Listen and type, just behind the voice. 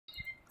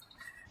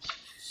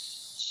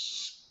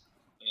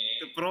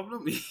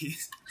problem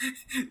is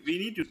we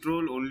need to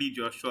troll only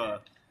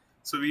Joshua,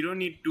 so we don't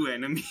need two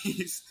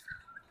enemies.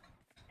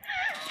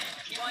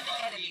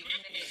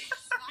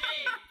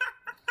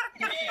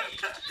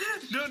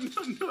 Don't.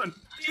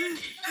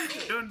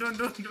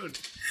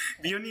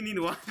 We only need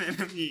one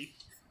enemy.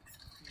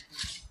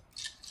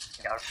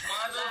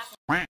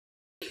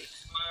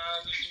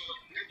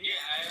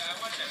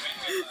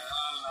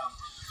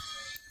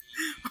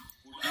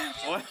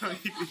 What are we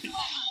doing?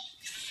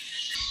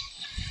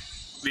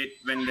 Wait,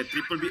 when the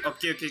triple B.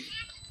 Okay.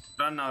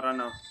 Run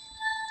now.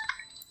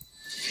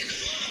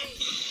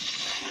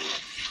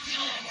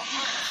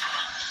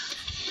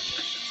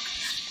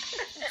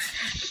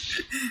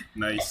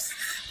 Nice.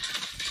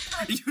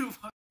 You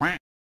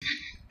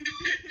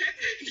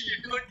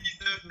don't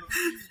deserve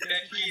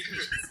that.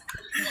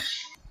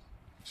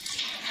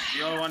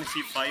 You all want to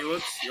see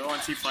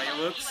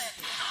fireworks?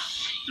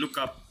 Look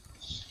up.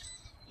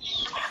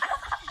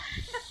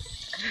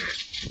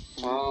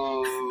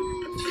 Oh.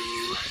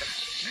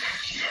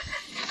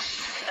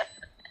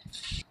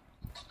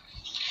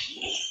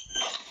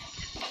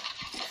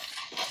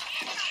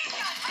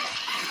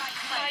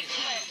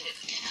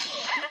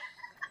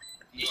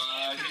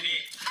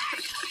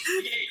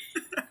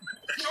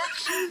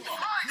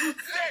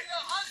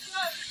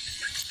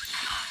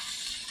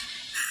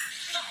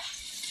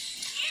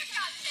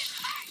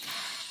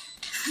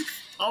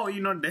 How are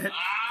you not dead?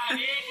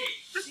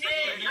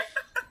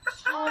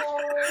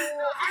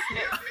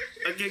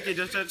 Okay,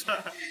 Joshua,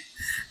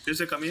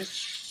 come here.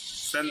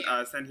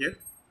 Stand here.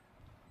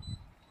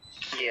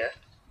 Here.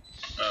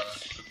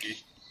 Okay.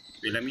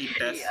 Wait, let me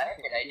test. Hey, I have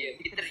an idea.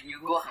 Peter, you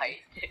go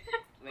hide.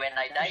 When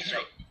I die,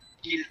 right?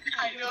 Kill.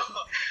 I know.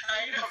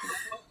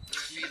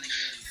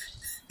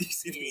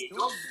 Hey,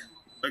 don't.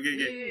 Okay.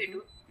 Hey,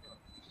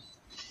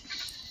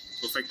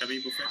 Perfect,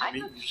 Abhi. I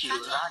know you should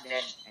run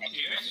then.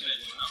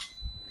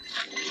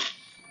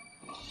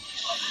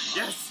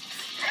 Yes!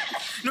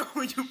 No,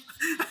 you...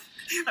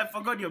 I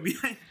forgot you're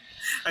behind.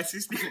 I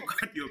seriously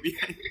forgot you're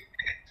behind.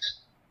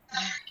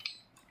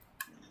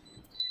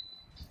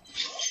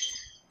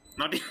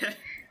 Not yet.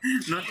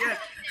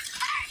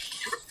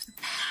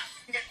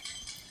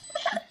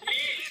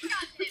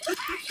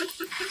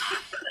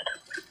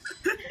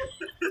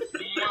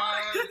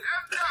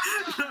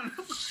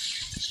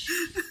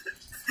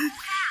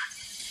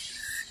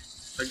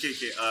 Okay.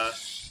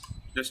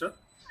 Joshua?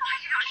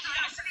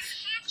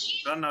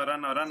 Run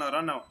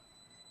now.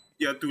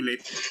 You're too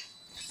late.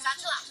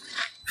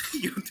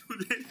 You're too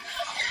late.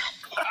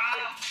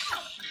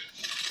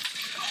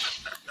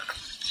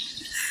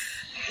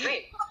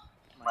 Wait.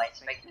 My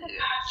spectre.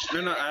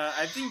 No.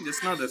 I think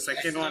just now the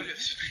second one.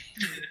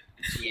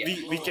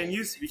 We can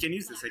use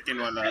the second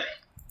one.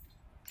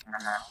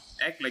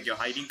 Act like you're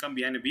hiding. Come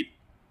behind a bit.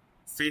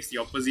 Face the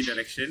opposite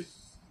direction.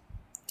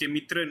 Okay,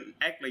 Mitran,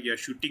 act like you're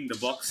shooting the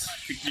box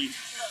quickly.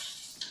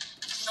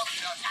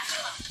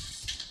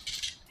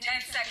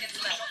 10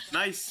 seconds left.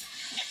 Nice.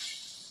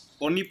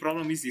 Only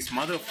problem is his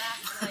mother.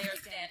 Last player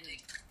standing.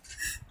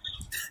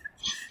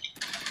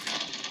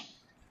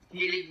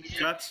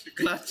 Clutch.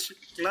 Clutch.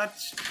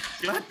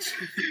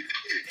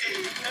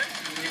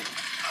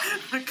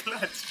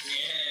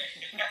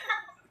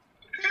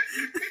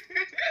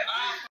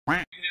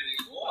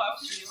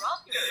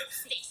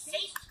 Stay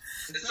safe.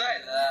 That's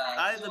right.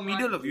 I'm in the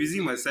middle of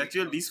using my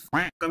satchel. This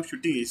come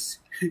shooting is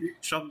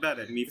shocked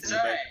at me from the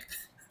back.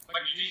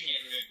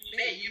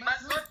 Hey, you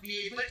must not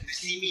be able to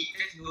see me.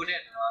 Let's do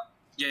that.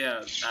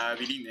 Yeah. I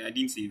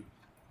didn't see you.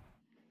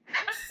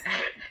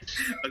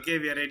 Okay,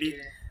 we are ready.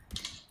 There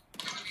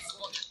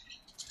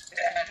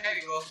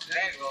we go.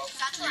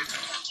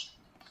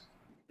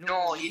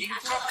 No, you didn't.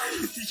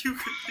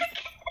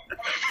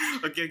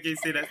 Okay,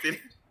 say that.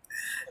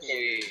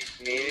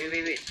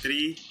 Wait.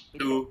 3,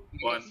 2,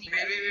 1. Wait.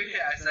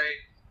 Sorry.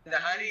 The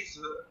Haris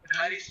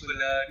will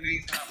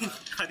doing stuff.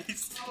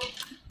 Haris.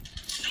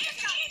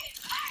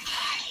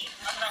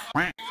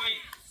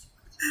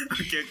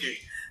 Okay.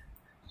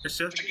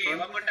 Sure. Okay,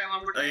 one more time.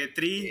 Okay,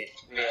 3,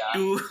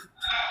 2,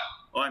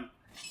 1.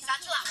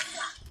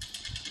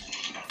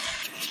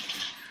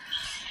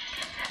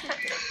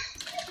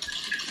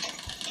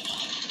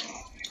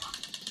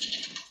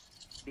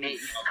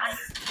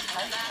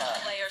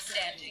 Last player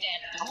standing.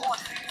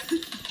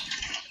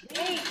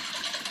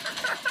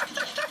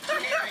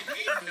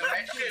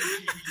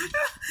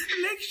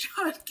 Leg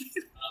shot.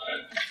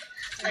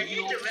 I need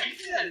the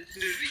rental to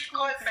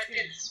recoil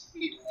pattern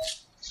speed.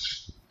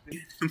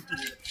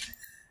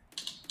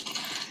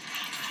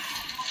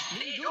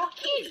 Don't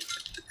kill.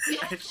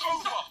 It's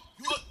over.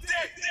 You are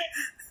dead.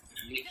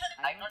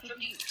 I'm not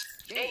shooting.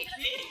 Hey.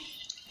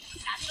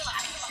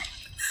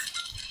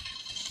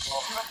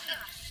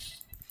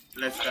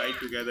 Let's die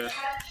together.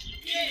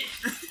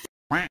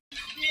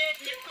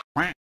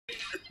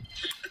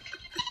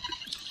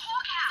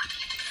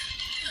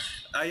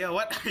 Yeah,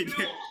 what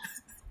idea?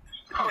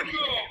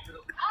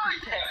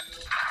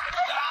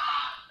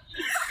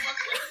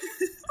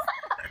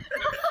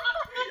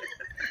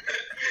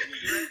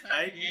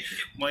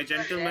 My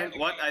gentleman,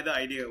 what other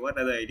idea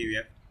we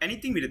have?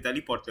 Anything with a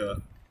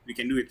teleporter. We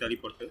can do a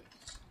teleporter.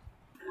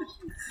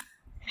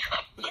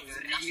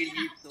 It's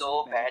really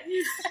so bad.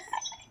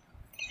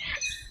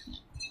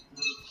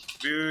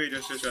 Wait,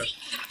 Joshua,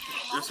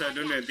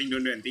 don't do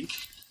anything.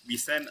 We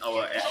send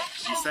our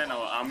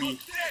army.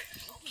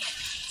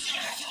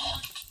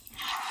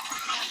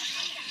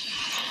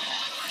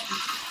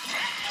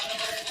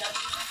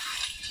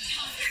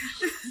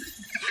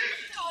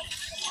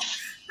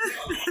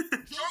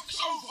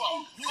 Joke's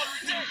over! You're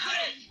dead!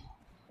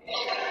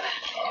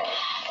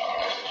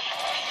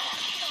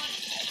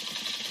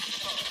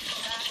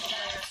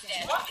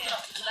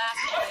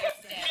 Last player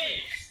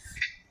standing.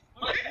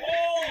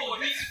 Oh,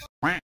 he's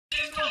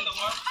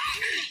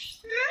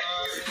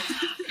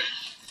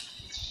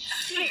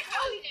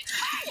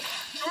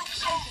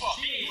Joke's over!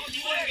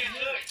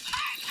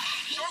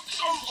 Joke's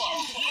over!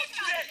 You're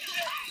dead!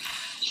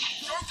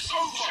 Joke's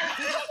over!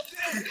 You're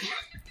dead!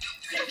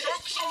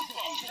 Joke's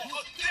over!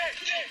 You're dead!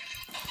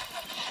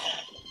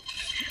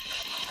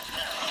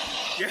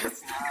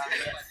 Yes.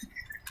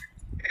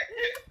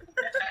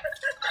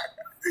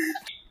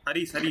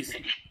 Haris.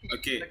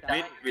 Okay,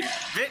 wait.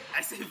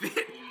 I say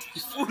wait.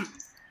 Fool.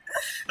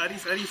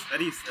 Haris.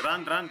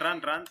 Run. Run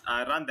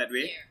that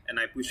way, and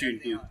I push you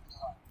into.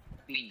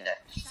 Doing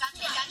that.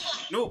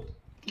 No.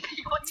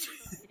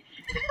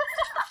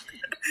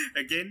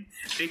 Again.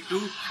 Take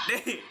 2.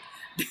 Day.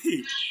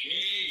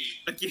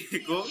 Okay,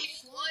 go.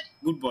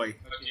 Good boy.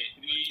 Okay,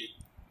 3,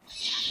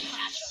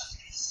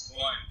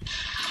 1.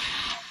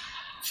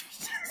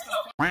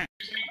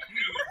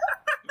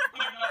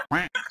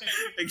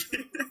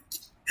 Again.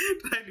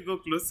 Try to go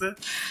closer.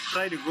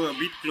 Try to go a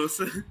bit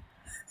closer. 3,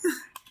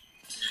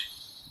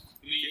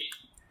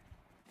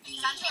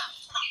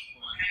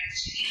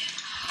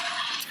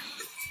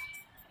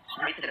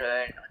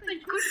 Return.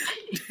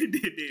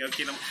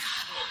 Okay, now.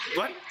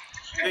 What?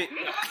 Wait.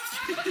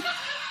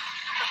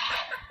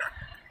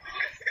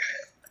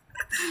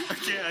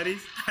 Okay,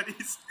 Haris,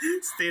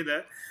 stay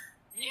there.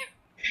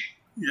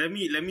 Let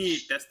me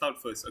test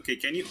out first. Okay,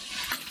 can you?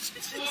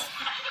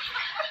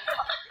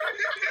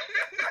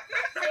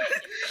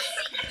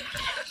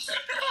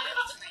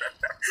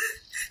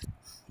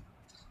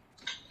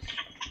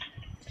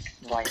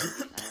 Why? oh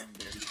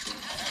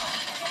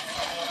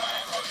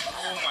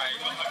my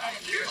god.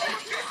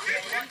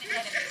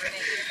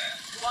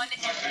 One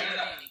enemy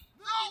remaining.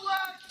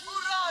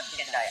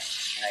 Can die.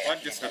 What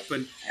just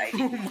happened?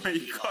 Oh my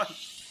god!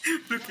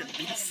 Look at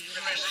this.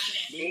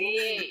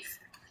 Hey.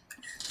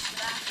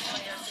 Last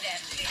player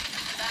standing.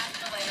 Last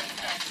player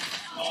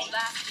standing.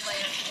 Last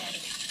player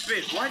standing.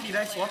 Wait, why did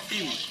I swap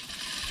team?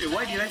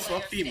 Why did I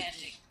swap team? Last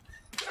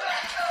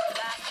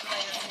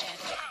player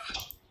standing.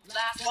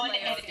 Last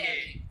player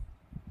standing.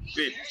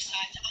 Wait,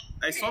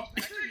 I swapped.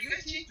 You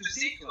guys need to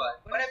seek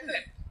what? What happened?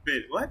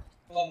 Wait, what?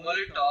 Oh,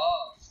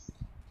 Molotov.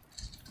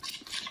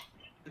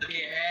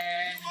 Okay,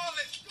 and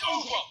It's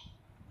over!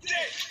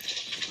 Dead!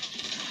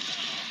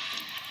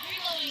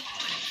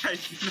 I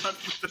did not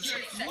put the.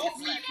 smoke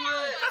me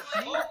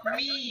first. Smoke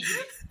me.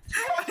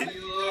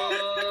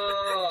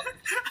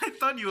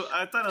 Yo.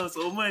 I thought I was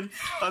Omen.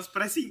 I was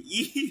pressing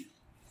E.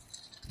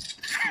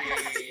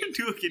 Okay.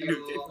 Do again. Okay, go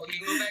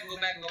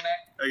back.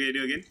 Okay,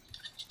 do again.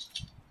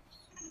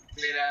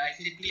 Wait, I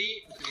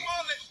simply. Okay.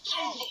 It's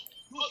over!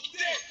 You're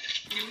dead!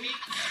 Kill me. 10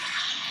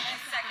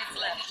 seconds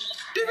left.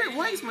 Wait,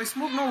 why is my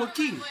smoke not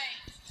working?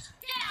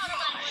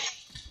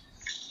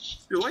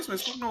 Wait, why is my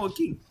smoke not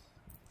working?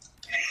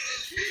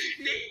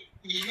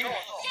 You know.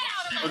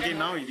 Okay,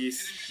 now it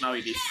is.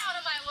 Okay.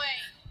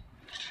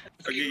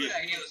 Good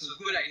idea also.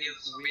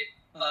 Wait.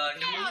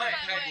 The moment I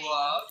try to go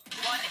out,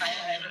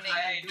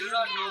 I do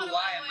not know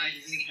why am I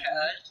using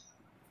health.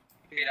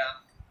 Wait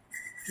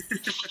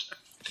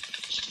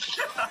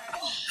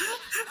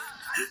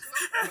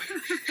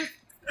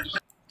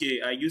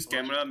Okay, I use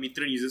camera,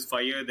 Mitran uses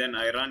fire, then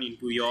I run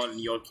into y'all and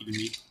y'all kill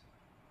me.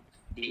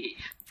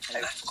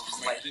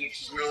 My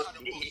explode.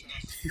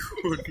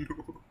 Oh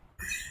no.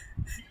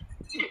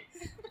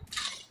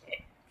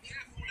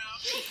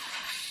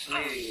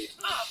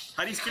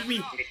 Haris, kill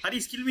me!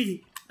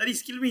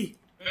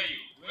 Where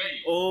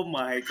you? Oh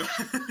my god.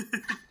 Okay,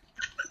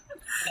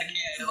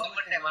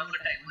 one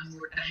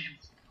more time.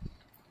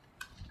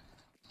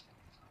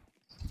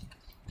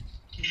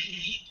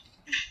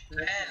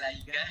 Well,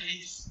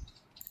 guys.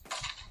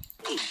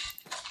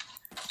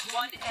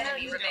 One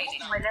enemy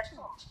remaining. My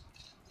laptop.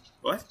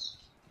 What?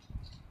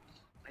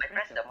 I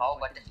press the power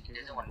button, it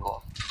doesn't want to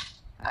go.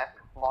 I have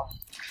to pause.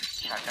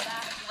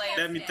 Last player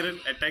Then standing. Mitran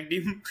attacked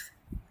him.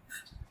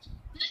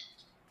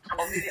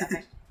 Oh, maybe I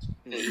can.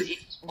 Wait, is it?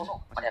 Oh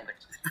no, what happened?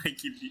 I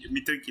killed you.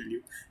 Mitran killed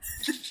you.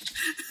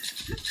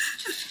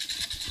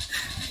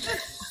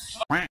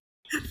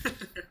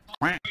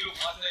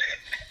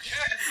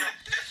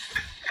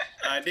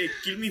 They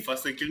kill me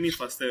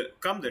faster.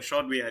 Come the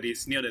short way,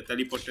 Haris, near the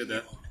teleporter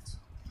there.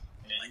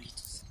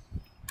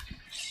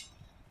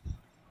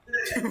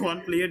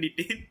 One player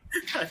detained.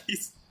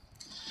 Haris.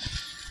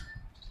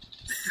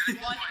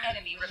 One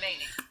enemy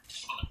remaining.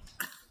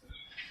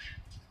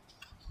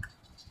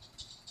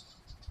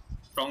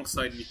 Wrong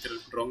side, Mitral.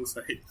 Wrong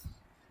side.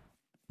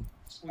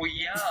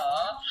 We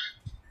are.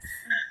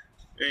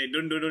 Hey,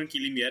 don't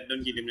kill him yet.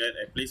 Don't kill him yet.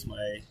 I place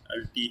my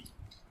ulti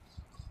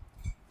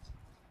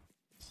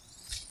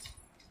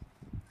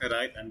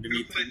right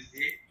underneath him.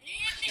 Wait.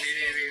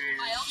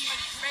 My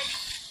ultimate is ready.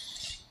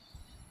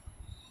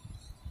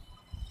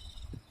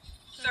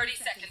 30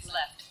 seconds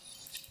left.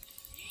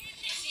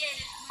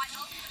 Initiated. My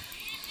ultimate.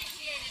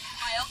 Initiated.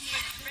 My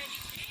ultimate is ready.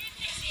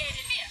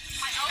 Initiated.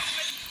 My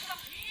ultimate.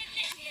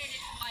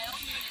 Initiated. My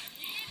ultimate.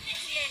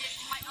 Initiated.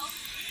 My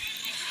ultimate.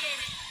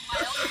 Initiated. My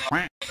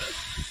ultimate.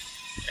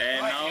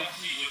 And now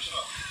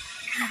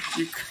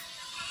you.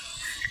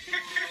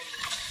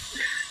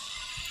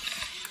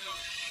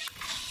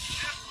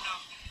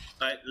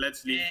 Right,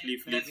 let's leave.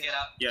 Let's get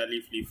up. Yeah,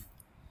 leave.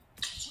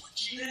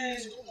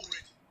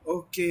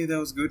 Okay, that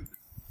was good.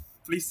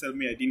 Please tell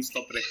me I didn't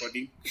stop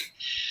recording.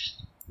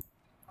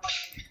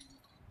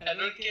 I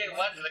don't care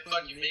what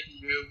record you make.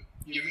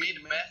 You made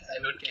a mess.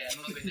 I don't care.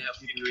 I'm not going to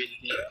help you do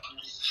anything.